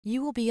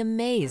You will be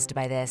amazed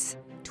by this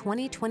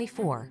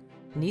 2024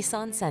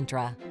 Nissan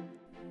Sentra.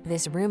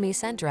 This roomy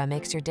Sentra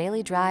makes your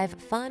daily drive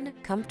fun,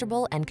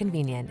 comfortable, and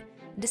convenient.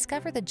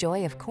 Discover the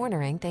joy of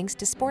cornering thanks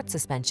to sport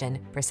suspension,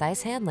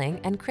 precise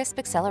handling, and crisp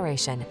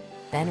acceleration.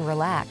 Then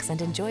relax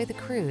and enjoy the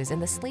cruise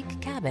in the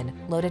sleek cabin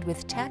loaded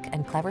with tech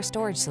and clever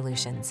storage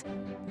solutions.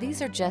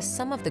 These are just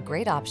some of the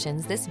great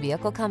options this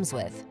vehicle comes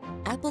with: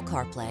 Apple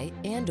CarPlay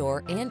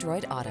and/or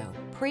Android Auto,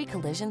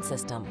 pre-collision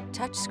system,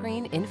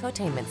 touchscreen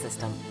infotainment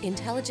system,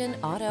 intelligent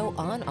auto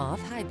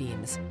on-off high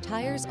beams,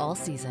 tires all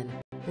season,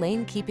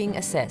 lane keeping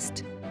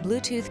assist,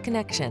 Bluetooth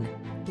connection,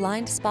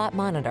 blind spot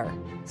monitor,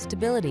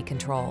 stability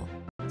control,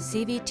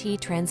 CVT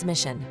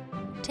transmission.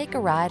 Take a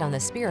ride on the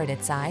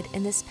spirited side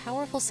in this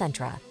powerful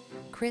Sentra.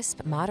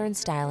 Crisp, modern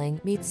styling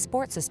meets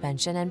sport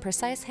suspension and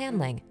precise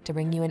handling to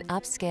bring you an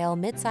upscale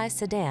midsize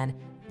sedan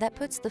that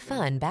puts the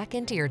fun back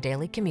into your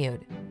daily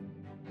commute.